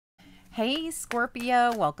Hey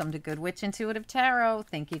Scorpio, welcome to Good Witch Intuitive Tarot.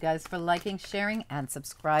 Thank you guys for liking, sharing, and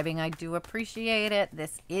subscribing. I do appreciate it.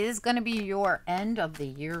 This is going to be your end of the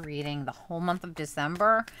year reading, the whole month of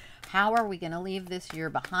December. How are we going to leave this year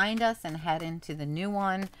behind us and head into the new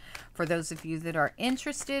one? For those of you that are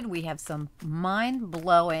interested, we have some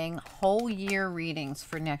mind-blowing whole year readings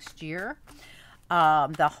for next year.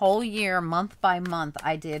 The whole year, month by month,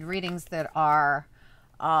 I did readings that are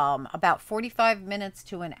about 45 minutes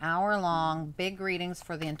to an hour long, big readings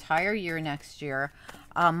for the entire year next year,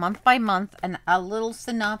 month by month, and a little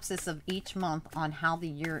synopsis of each month on how the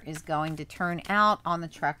year is going to turn out on the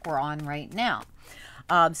track we're on right now.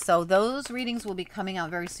 So those readings will be coming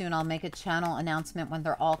out very soon. I'll make a channel announcement when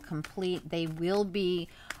they're all complete. They will be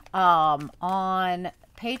on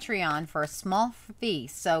Patreon for a small fee,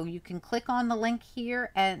 so you can click on the link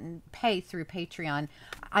here and pay through Patreon.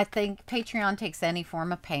 I think Patreon takes any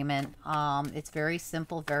form of payment. It's very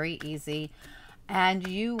simple, very easy, and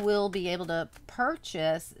you will be able to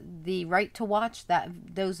purchase the right to watch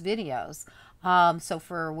those videos. So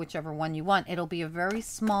for whichever one you want, it'll be a very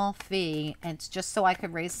small fee, and it's just so I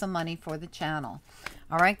could raise some money for the channel.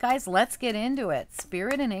 All right, guys, let's get into it.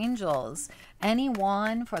 Spirit and angels,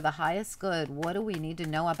 anyone for the highest good. What do we need to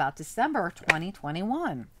know about December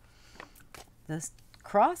 2021? This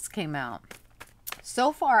cross came out.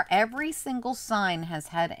 So far, every single sign has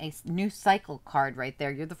had a new cycle card right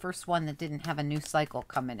there. You're the first one that didn't have a new cycle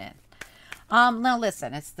coming in. Now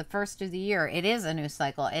listen, it's the first of the year. It is a new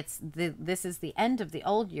cycle. This is the end of the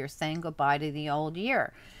old year, saying goodbye to the old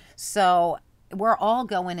year. So we're all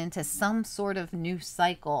going into some sort of new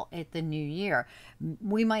cycle at the new year.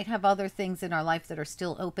 We might have other things in our life that are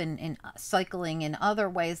still open and cycling in other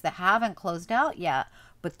ways that haven't closed out yet.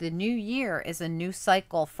 But the new year is a new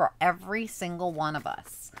cycle for every single one of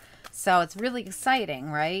us. So it's really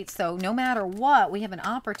exciting, right? So no matter what, we have an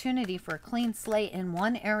opportunity for a clean slate in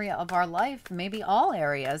one area of our life, maybe all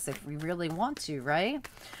areas if we really want to, right?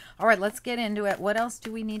 All right, let's get into it. What else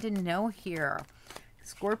do we need to know here?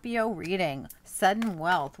 Scorpio reading, sudden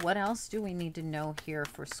wealth. What else do we need to know here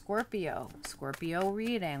for Scorpio? Scorpio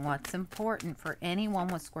reading, what's important for anyone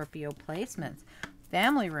with Scorpio placements?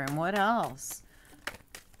 Family room, what else?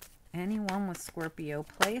 Anyone with Scorpio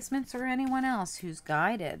placements or anyone else who's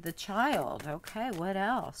guided? The child. Okay, what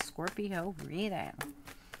else? Scorpio reading.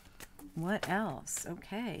 What else?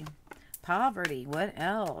 Okay. Poverty. What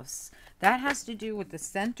else? That has to do with the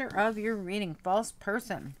center of your reading. False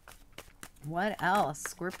person. What else?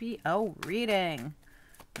 Scorpio reading.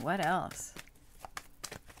 What else?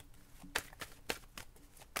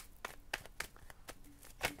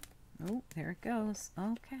 Oh, there it goes.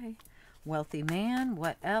 Okay. Wealthy man.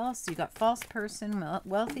 What else? You got false person,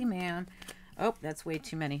 wealthy man. Oh, that's way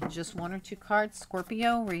too many. Just one or two cards.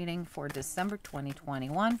 Scorpio reading for December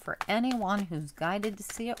 2021 for anyone who's guided to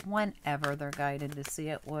see it whenever they're guided to see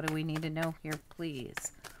it. What do we need to know here,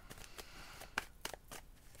 please?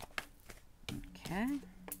 Okay.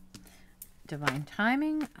 Divine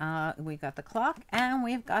timing. We got the clock and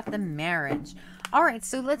we've got the marriage. All right,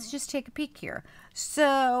 so let's just take a peek here.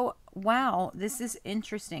 So, wow, this is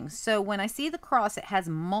interesting. So when I see the cross, it has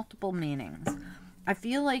multiple meanings. I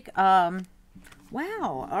feel like, wow,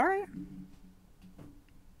 all right.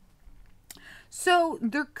 So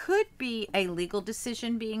there could be a legal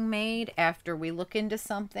decision being made after we look into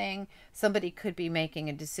something. Somebody could be making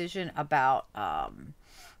a decision about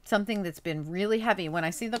something that's been really heavy. When I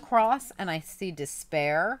see the cross and I see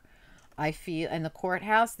despair, I feel in the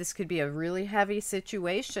courthouse, this could be a really heavy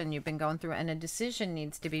situation you've been going through, and a decision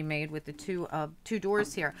needs to be made with the two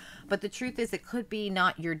doors here. But the truth is, it could be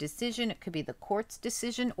not your decision. It could be the court's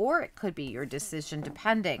decision, or it could be your decision,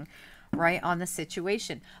 depending, right, on the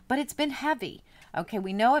situation. But it's been heavy. Okay,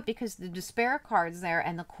 we know it because the despair card's there,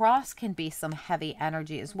 and the cross can be some heavy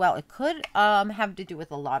energy as well. It could have to do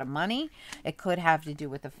with a lot of money. It could have to do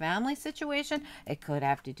with a family situation. It could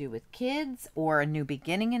have to do with kids or a new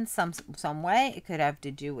beginning in some way. It could have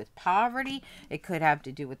to do with poverty. It could have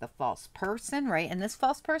to do with a false person, right? And this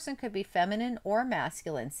false person could be feminine or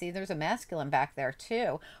masculine. See, there's a masculine back there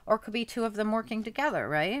too, or it could be two of them working together,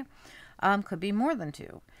 right? Could be more than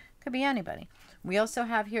two. Could be anybody. We also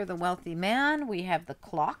have here the wealthy man. We have the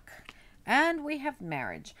clock. And we have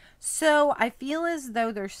marriage. So I feel as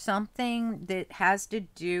though there's something that has to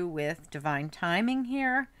do with divine timing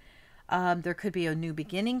here. There could be a new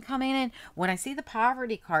beginning coming in. When I see the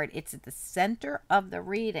poverty card, it's at the center of the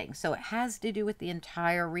reading. So it has to do with the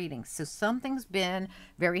entire reading. So something's been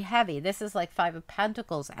very heavy. This is like Five of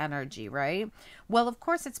Pentacles energy, right? Well, of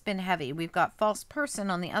course it's been heavy. We've got false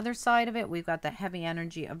person on the other side of it. We've got the heavy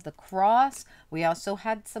energy of the cross. We also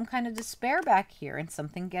had some kind of despair back here and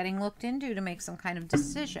something getting looked into to make some kind of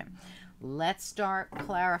decision. Let's start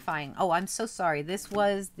clarifying. Oh, I'm so sorry. This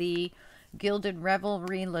was the Gilded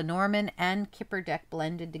Revelry Lenormand and Kipper deck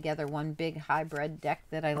blended together, one big hybrid deck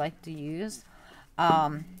that I like to use.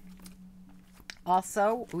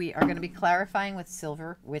 Also, we are going to be clarifying with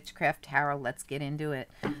Silver Witchcraft Tarot. Let's get into it.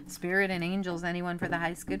 Spirit and angels, anyone for the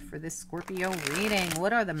highest good for this Scorpio reading?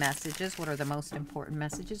 What are the messages? What are the most important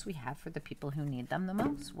messages we have for the people who need them the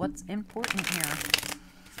most? What's important here?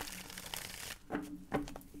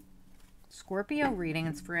 Scorpio reading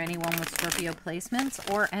is for anyone with Scorpio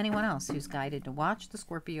placements or anyone else who's guided to watch the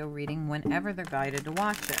Scorpio reading whenever they're guided to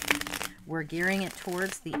watch it. We're gearing it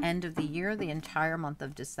towards the end of the year, the entire month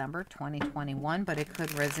of December 2021, but it could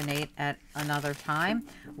resonate at another time.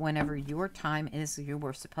 Whenever your time is, you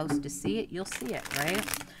were supposed to see it, you'll see it, right?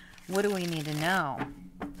 What do we need to know?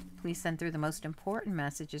 Please send through the most important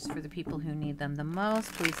messages for the people who need them the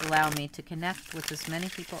most. Please allow me to connect with as many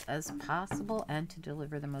people as possible and to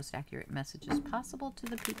deliver the most accurate messages possible to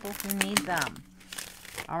the people who need them.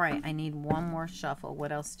 All right, I need one more shuffle.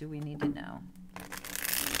 What else do we need to know?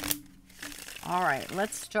 All right,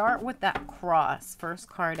 let's start with that cross. First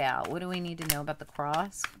card out. What do we need to know about the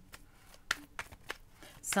cross?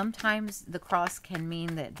 Sometimes the cross can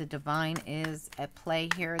mean that the divine is at play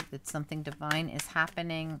here, that something divine is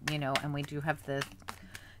happening, you know, and we do have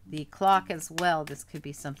the clock as well. This could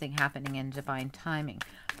be something happening in divine timing.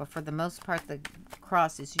 But for the most part, the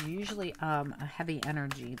cross is usually a heavy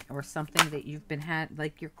energy or something that you've been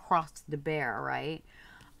like you're crossed to bear, right?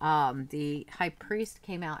 The High Priest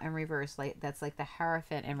came out in reverse. Like that's like the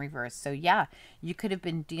Hierophant in reverse. So yeah, you could have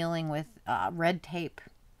been dealing with red tape.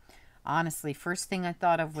 Honestly, first thing I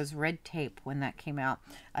thought of was red tape when that came out.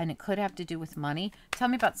 And it could have to do with money. Tell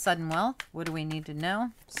me about sudden wealth. What do we need to know?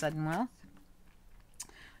 Sudden wealth.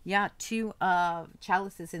 Yeah, two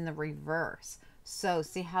chalices in the reverse. So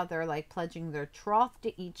see how they're like pledging their troth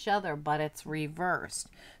to each other, but it's reversed.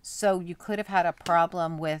 So you could have had a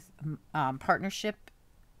problem with partnership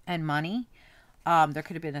and money. There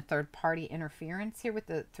could have been a third party interference here with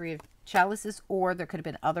the Three of Chalices, or there could have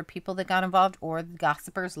been other people that got involved, or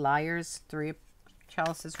gossipers, liars. Three of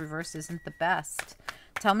Chalices reverse isn't the best.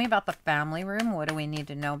 Tell me about the family room. What do we need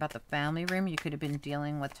to know about the family room? You could have been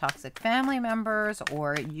dealing with toxic family members,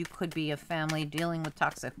 or you could be a family dealing with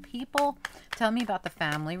toxic people. Tell me about the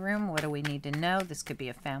family room. What do we need to know? This could be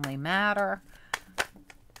a family matter.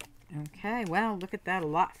 Okay, well, look at that. A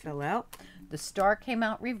lot fell out. The Star came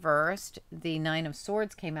out reversed. The Nine of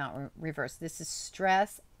Swords came out reversed. This is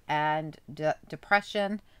stress and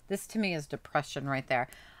depression. This to me is depression right there.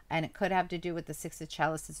 And it could have to do with the Six of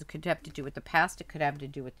Chalices. It could have to do with the past. It could have to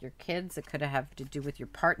do with your kids. It could have to do with your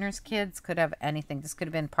partner's kids. Could have anything. This could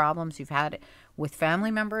have been problems you've had with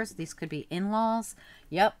family members. These could be in-laws.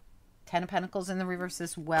 Yep. Ten of Pentacles in the reverse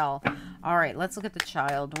as well. All right, let's look at the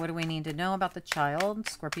child. What do we need to know about the child?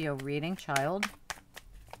 Scorpio reading, child.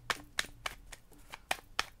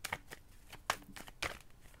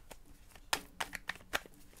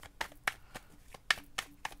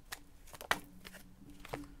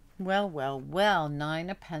 Well, well, well. Nine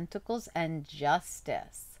of Pentacles and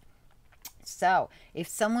Justice. So if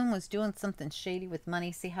someone was doing something shady with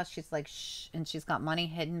money, see how she's like, shh, and she's got money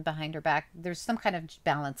hidden behind her back. There's some kind of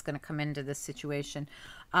balance going to come into this situation.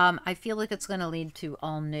 I feel like it's going to lead to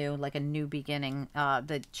all new, like a new beginning.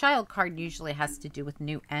 The child card usually has to do with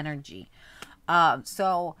new energy.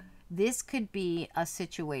 So this could be a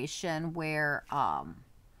situation where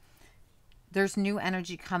there's new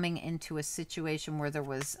energy coming into a situation where there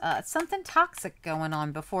was something toxic going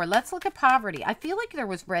on before. Let's look at poverty. I feel like there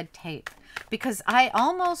was red tape because I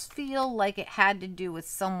almost feel like it had to do with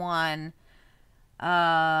someone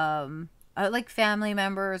like family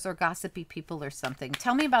members or gossipy people or something.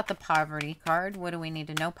 Tell me about the poverty card. What do we need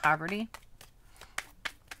to know? Poverty.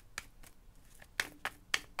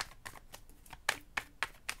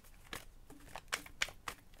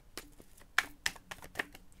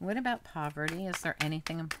 What about poverty? Is there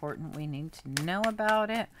anything important we need to know about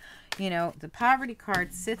it? You know, the poverty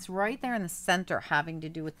card sits right there in the center, having to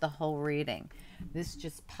do with the whole reading. This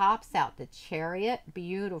just pops out. The Chariot,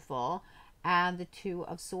 beautiful, and the Two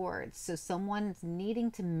of Swords. So someone's needing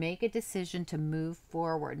to make a decision to move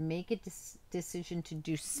forward, make a decision to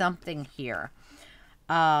do something here.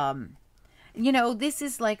 You know, this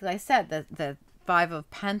is like I said, the Five of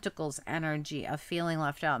Pentacles energy of feeling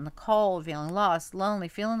left out in the cold, feeling lost, lonely,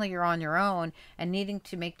 feeling like you're on your own and needing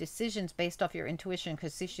to make decisions based off your intuition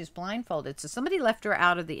because, see, she's blindfolded. So somebody left her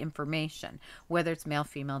out of the information, whether it's male,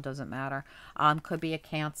 female, doesn't matter. Could be a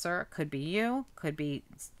Cancer, could be you, could be,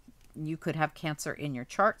 you could have Cancer in your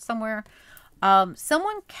chart somewhere.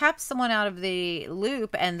 Someone kept someone out of the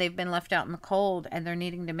loop and they've been left out in the cold and they're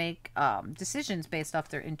needing to make decisions based off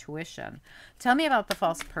their intuition. Tell me about the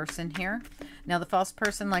false person here. Now, the false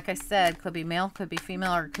person, like I said, could be male, could be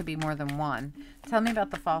female, or it could be more than one. Tell me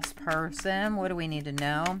about the false person. What do we need to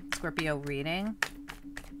know? Scorpio reading.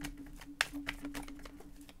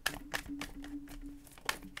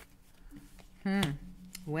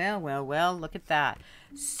 Well, look at that.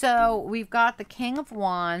 So we've got the King of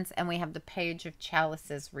Wands and we have the Page of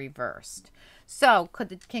Chalices reversed. So could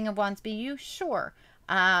the King of Wands be you? Sure.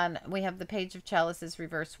 And we have the Page of Chalices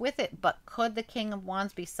reversed with it. But could the King of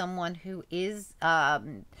Wands be someone who is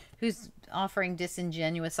who's offering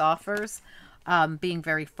disingenuous offers, being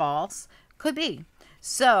very false? Could be.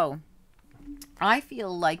 So I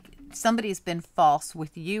feel like somebody's been false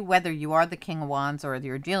with you, whether you are the King of Wands or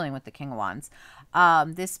you're dealing with the King of Wands.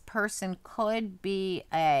 This person could be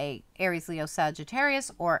a Aries, Leo,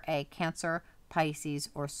 Sagittarius, or a Cancer, Pisces,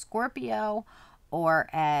 or Scorpio, or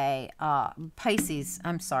a Pisces.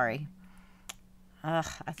 I'm sorry. I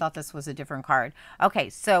thought this was a different card. Okay,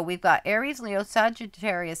 so we've got Aries, Leo,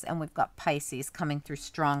 Sagittarius, and we've got Pisces coming through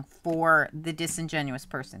strong for the disingenuous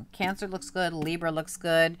person. Cancer looks good. Libra looks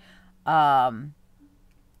good.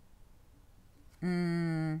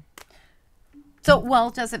 So, well,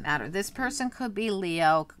 it doesn't matter. This person could be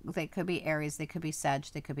Leo. They could be Aries. They could be Sag.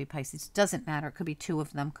 They could be Pisces. Doesn't matter. It could be two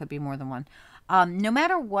of them. Could be more than one. No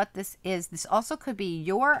matter what this is, this also could be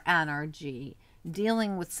your energy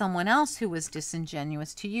dealing with someone else who was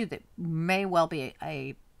disingenuous to you that may well be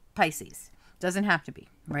a Pisces. Doesn't have to be,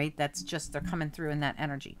 right? That's just they're coming through in that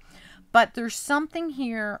energy. But there's something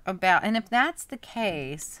here about, and if that's the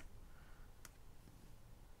case,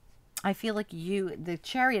 I feel like the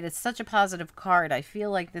Chariot is such a positive card. I feel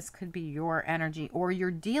like this could be your energy, or you're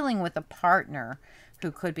dealing with a partner who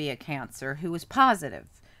could be a Cancer, who is positive,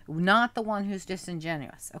 not the one who's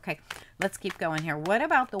disingenuous. Okay, let's keep going here. What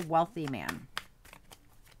about the wealthy man?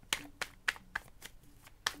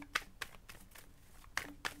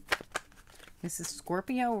 This is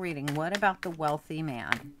Scorpio reading. What about the wealthy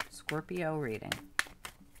man? Scorpio reading.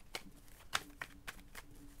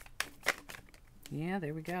 Yeah,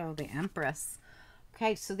 there we go. The Empress.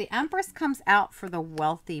 Okay, so the Empress comes out for the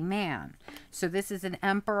wealthy man. So this is an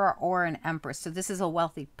Emperor or an Empress. So this is a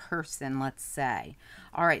wealthy person, let's say.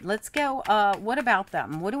 All right, let's go. What about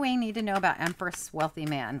them? What do we need to know about Empress, wealthy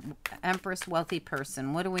man? Empress, wealthy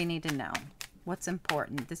person. What do we need to know? What's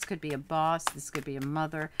important? This could be a boss. This could be a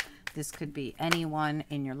mother. This could be anyone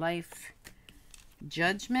in your life.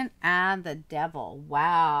 Judgment and the Devil.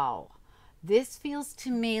 Wow. This feels to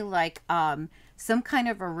me like some kind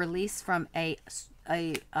of a release from a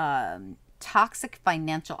toxic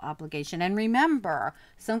financial obligation. And remember,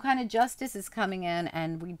 some kind of justice is coming in,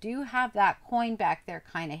 and we do have that coin back there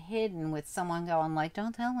kind of hidden with someone going like,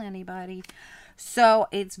 don't tell anybody. So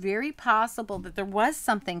it's very possible that there was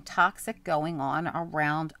something toxic going on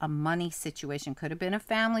around a money situation. Could have been a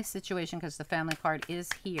family situation because the family card is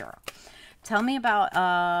here. Tell me about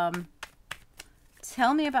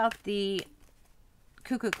the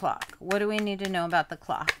cuckoo clock. What do we need to know about the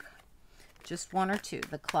clock? Just one or two.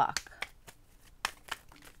 The clock.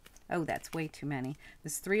 Oh, that's way too many.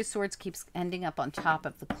 This Three of Swords keeps ending up on top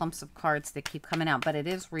of the clumps of cards that keep coming out, but it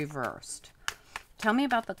is reversed. Tell me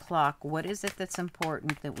about the clock. What is it that's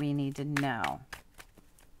important that we need to know?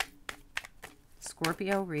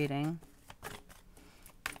 Scorpio reading.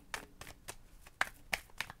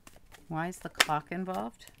 Why is the clock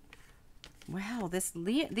involved? Wow,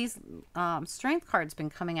 these strength cards been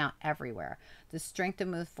coming out everywhere. The strength to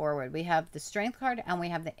move forward. We have the strength card and we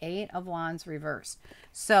have the Eight of Wands reversed.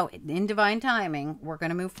 So in divine timing, we're going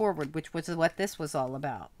to move forward, which was what this was all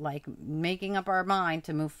about. Like making up our mind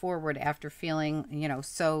to move forward after feeling, you know,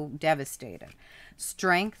 so devastated.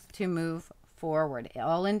 Strength to move forward,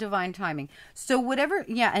 all in divine timing. So whatever,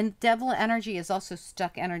 yeah, and devil energy is also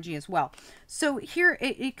stuck energy as well. So here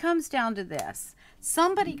it comes down to this.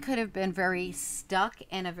 Somebody could have been very stuck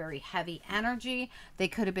in a very heavy energy. They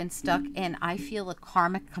could have been stuck in, I feel, a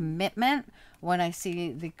karmic commitment. When I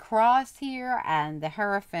see the cross here and the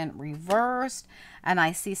Hierophant reversed, and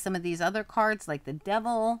I see some of these other cards like the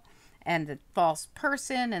Devil and the false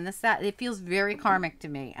person and this, that, it feels very karmic to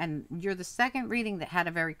me. And you're the second reading that had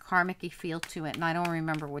a very karmic-y feel to it, and I don't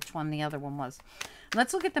remember which one the other one was.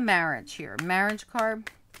 Let's look at the marriage here. Marriage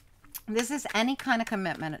card. This is any kind of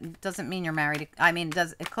commitment. It doesn't mean you're married. I mean,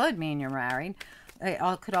 it could mean you're married.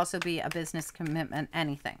 It could also be a business commitment,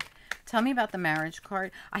 anything. Tell me about the marriage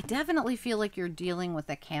card. I definitely feel like you're dealing with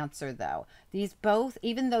a Cancer, though. These both,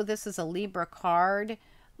 even though this is a Libra card,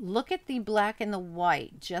 look at the black and the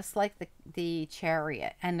white, just like the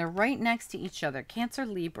Chariot. And they're right next to each other. Cancer,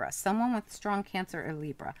 Libra. Someone with strong Cancer or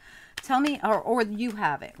Libra. Tell me, or you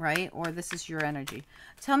have it, right? Or this is your energy.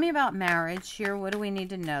 Tell me about marriage here. What do we need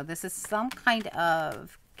to know? This is some kind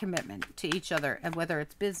of commitment to each other, and whether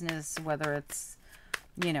it's business, whether it's,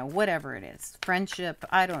 you know, whatever it is. Friendship,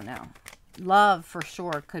 I don't know. Love, for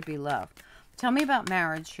sure, could be love. Tell me about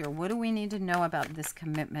marriage here. What do we need to know about this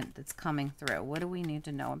commitment that's coming through? What do we need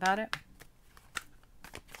to know about it?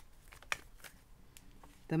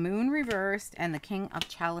 The Moon reversed and the King of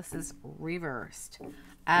Chalices reversed.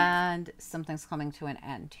 And something's coming to an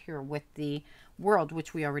end here with the World,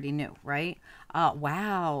 which we already knew, right?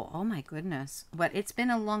 Wow. Oh, my goodness. But it's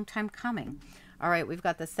been a long time coming. All right, we've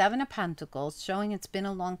got the Seven of Pentacles showing it's been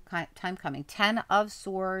a long time coming. 10 of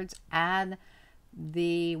Swords and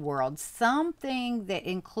the World. Something that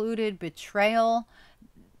included betrayal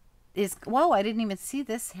is... Whoa, I didn't even see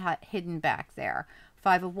this hidden back there.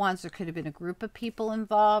 5 of Wands. There could have been a group of people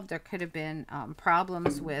involved. There could have been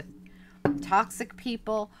problems with toxic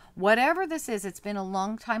people. Whatever this is, it's been a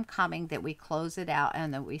long time coming that we close it out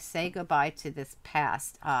and that we say goodbye to this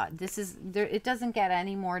past. This is there. It doesn't get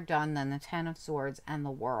any more done than the 10 of Swords and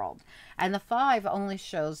the World. And the 5 only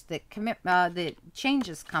shows that the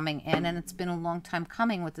changes coming in, and it's been a long time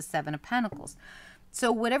coming with the 7 of Pentacles.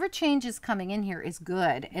 So whatever change is coming in here is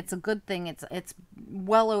good. It's a good thing. It's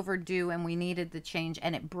well overdue, and we needed the change,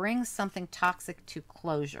 and it brings something toxic to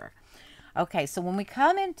closure. Okay, so when we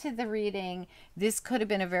come into the reading, this could have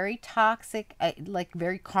been a very toxic, like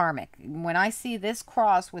very karmic. When I see this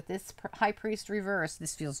cross with this High Priest reverse,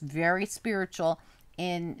 this feels very spiritual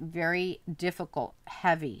and very difficult,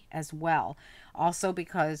 heavy as well. Also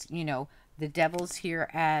because, you know, the Devil's here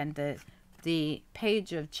and the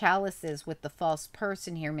Page of Chalices with the false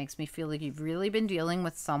person here makes me feel like you've really been dealing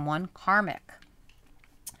with someone karmic.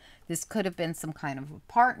 This could have been some kind of a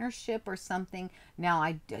partnership or something. Now,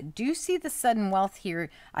 I do see the sudden wealth here.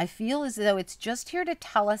 I feel as though it's just here to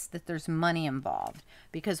tell us that there's money involved,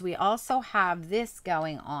 because we also have this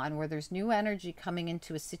going on where there's new energy coming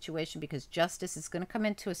into a situation, because justice is going to come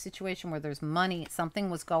into a situation where there's money. Something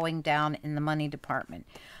was going down in the money department.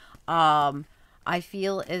 I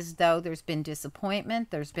feel as though there's been disappointment.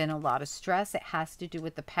 There's been a lot of stress. It has to do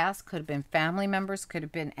with the past. Could have been family members. Could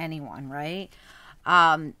have been anyone, right?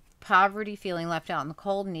 Poverty, feeling left out in the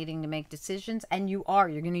cold, needing to make decisions, and you're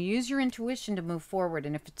going to use your intuition to move forward.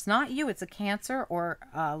 And if it's not you, it's a Cancer, or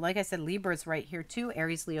like I said, Libra is right here too.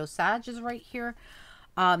 Aries, Leo, Sag is right here.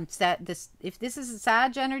 If this is a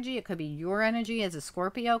Sag energy, it could be your energy as a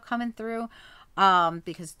Scorpio coming through,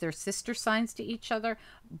 because they're sister signs to each other.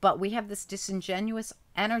 But we have this disingenuous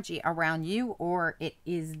energy around you, or it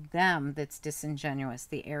is them that's disingenuous,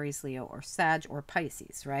 the Aries, Leo, or Sag, or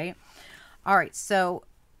Pisces, right? All right, so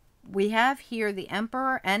we have here the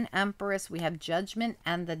Emperor and Empress. We have Judgment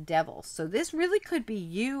and the Devil. So this really could be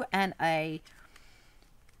you and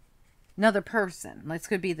another person. This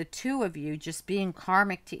could be the two of you just being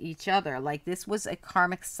karmic to each other. Like this was a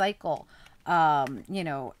karmic cycle, you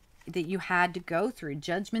know, that you had to go through.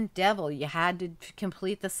 Judgment, Devil. You had to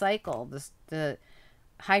complete the cycle. The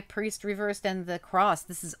High Priest reversed and the Cross.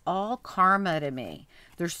 This is all karma to me.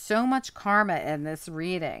 There's so much karma in this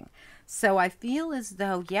reading. So I feel as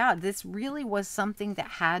though, yeah, this really was something that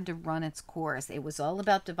had to run its course. It was all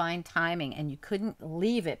about divine timing, and you couldn't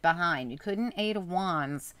leave it behind. You couldn't, 8 of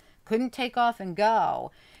Wands, couldn't take off and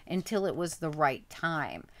go until it was the right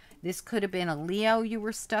time. This could have been a Leo you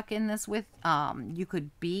were stuck in this with. You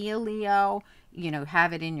could be a Leo, you know,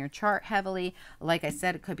 have it in your chart heavily. Like I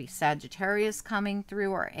said, it could be Sagittarius coming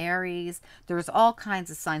through, or Aries. There's all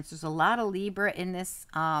kinds of signs. There's a lot of Libra in this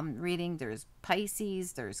reading. There's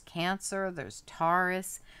Pisces, there's Cancer, there's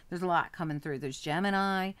Taurus. There's a lot coming through. There's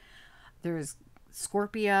Gemini, there's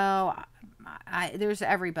Scorpio. There's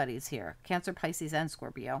everybody's here. Cancer, Pisces, and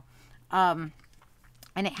Scorpio.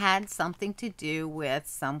 And it had something to do with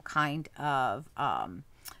some kind of,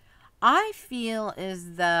 I feel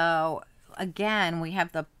as though, again, we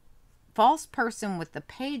have the false person with the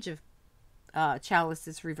Page of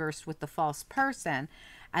Chalices reversed with the false person.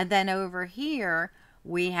 And then over here,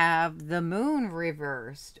 we have the Moon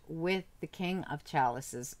reversed with the King of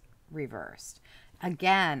Chalices reversed.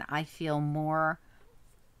 Again, I feel more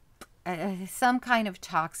some kind of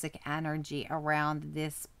toxic energy around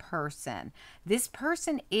this person. This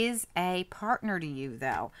person is a partner to you,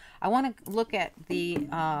 though. I want to look at the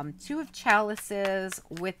Two of Chalices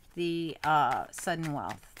with the sudden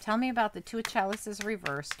wealth. Tell me about the Two of Chalices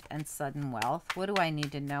reversed and sudden wealth. What do I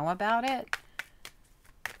need to know about it?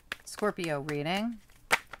 Scorpio reading.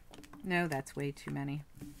 No, that's way too many.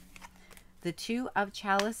 The Two of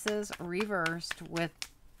Chalices reversed with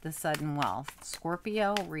the sudden wealth.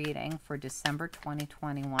 Scorpio reading for December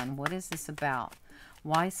 2021. What is this about?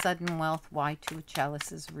 Why sudden wealth? Why Two of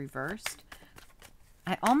Chalices reversed?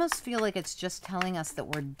 I almost feel like it's just telling us that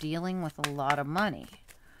we're dealing with a lot of money.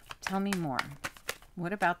 Tell me more.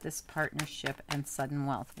 What about this partnership and sudden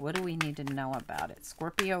wealth? What do we need to know about it?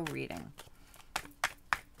 Scorpio reading.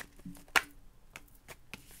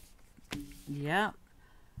 Yeah.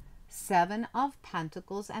 Seven of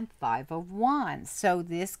Pentacles and Five of Wands. So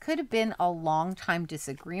this could have been a long time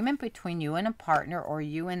disagreement between you and a partner or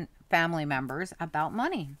you and family members about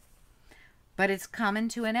money. But it's coming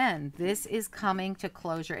to an end. This is coming to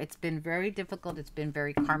closure. It's been very difficult. It's been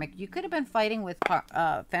very karmic. You could have been fighting with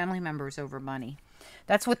family members over money.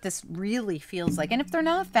 That's what this really feels like. And if they're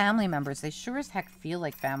not family members, they sure as heck feel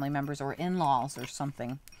like family members or in-laws or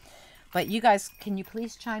something. But you guys, can you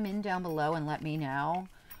please chime in down below and let me know?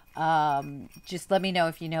 Just let me know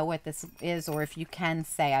if you know what this is, or if you can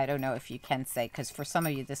say. I don't know if you can say, because for some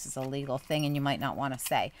of you this is a legal thing and you might not want to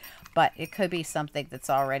say, but it could be something that's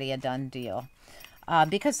already a done deal,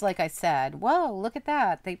 because like I said, whoa, look at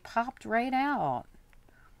that, they popped right out.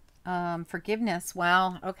 Forgiveness.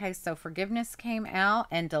 Well, okay, so forgiveness came out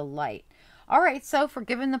and delight. All right, so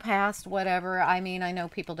forgiven the past, whatever. I mean, I know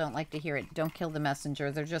people don't like to hear it. Don't kill the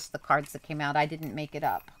messenger. They're just the cards that came out. I didn't make it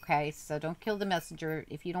up, okay? So don't kill the messenger.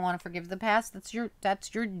 If you don't want to forgive the past,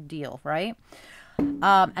 that's your deal, right?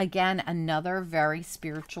 Again, another very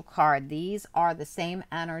spiritual card. These are the same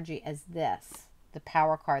energy as this, the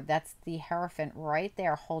Power card. That's the Hierophant right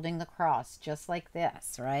there holding the cross, just like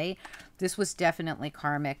this, right? This was definitely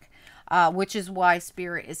karmic. Which is why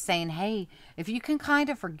Spirit is saying, hey, if you can kind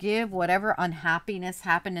of forgive whatever unhappiness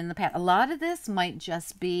happened in the past. A lot of this might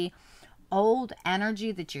just be old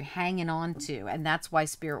energy that you're hanging on to. And that's why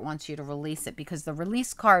Spirit wants you to release it. Because the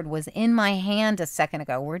release card was in my hand a second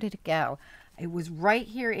ago. Where did it go? It was right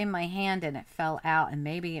here in my hand and it fell out. And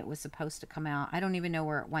maybe it was supposed to come out. I don't even know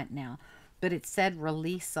where it went now. But it said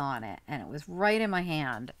release on it. And it was right in my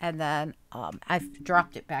hand. And then I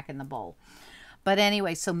dropped it back in the bowl. But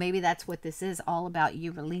anyway, so maybe that's what this is all about,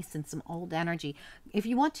 you releasing some old energy. If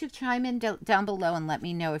you want to chime in down below and let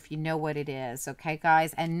me know if you know what it is, okay,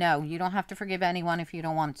 guys? And no, you don't have to forgive anyone if you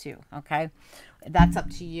don't want to, okay? That's up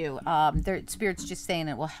to you. Spirit's just saying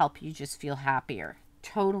it will help you just feel happier.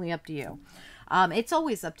 Totally up to you. It's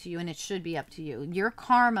always up to you, and it should be up to you. Your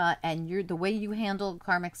karma and the way you handle the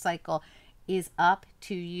karmic cycle is up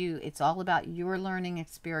to you. It's all about your learning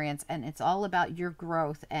experience, and it's all about your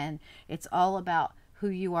growth, and it's all about who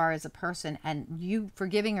you are as a person. And you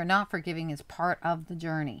forgiving or not forgiving is part of the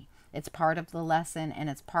journey. It's part of the lesson, and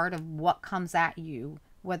it's part of what comes at you,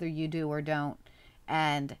 whether you do or don't,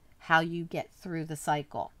 and how you get through the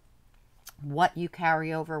cycle, what you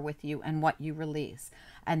carry over with you and what you release.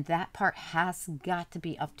 And that part has got to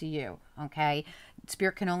be up to you, okay?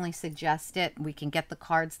 Spirit can only suggest it. We can get the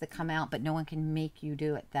cards that come out, but no one can make you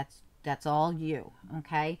do it. That's all you,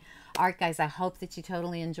 okay? All right, guys, I hope that you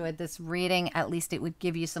totally enjoyed this reading. At least it would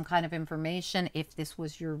give you some kind of information. If this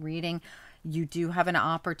was your reading, you do have an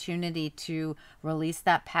opportunity to release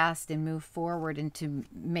that past and move forward and to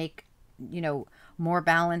make, you know, more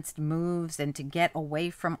balanced moves and to get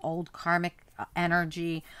away from old karmic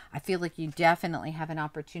energy. I feel like you definitely have an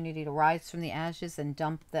opportunity to rise from the ashes and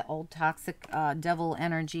dump the old toxic devil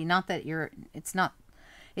energy. Not that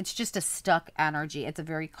it's just a stuck energy. It's a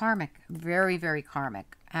very karmic, very, very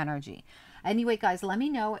karmic energy. Anyway, guys, let me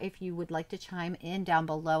know if you would like to chime in down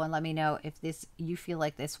below and let me know if you feel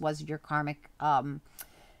like this was your karmic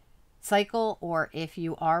cycle, or if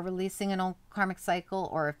you are releasing an old karmic cycle,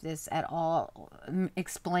 or if this at all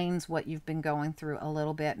explains what you've been going through a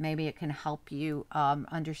little bit. Maybe it can help you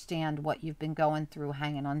understand what you've been going through,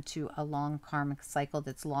 hanging on to a long karmic cycle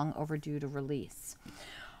that's long overdue to release.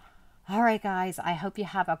 All right, guys, I hope you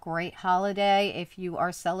have a great holiday. If you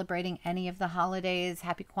are celebrating any of the holidays,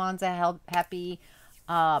 happy Kwanzaa, happy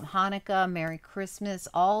Hanukkah, Merry Christmas,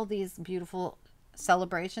 all these beautiful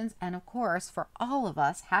celebrations. And of course, for all of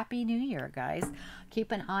us, Happy New Year, guys.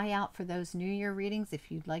 Keep an eye out for those New Year readings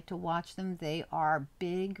if you'd like to watch them. They are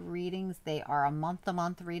big readings. They are a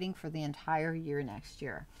month-to-month reading for the entire year next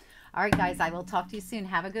year. All right, guys, I will talk to you soon.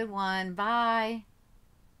 Have a good one. Bye.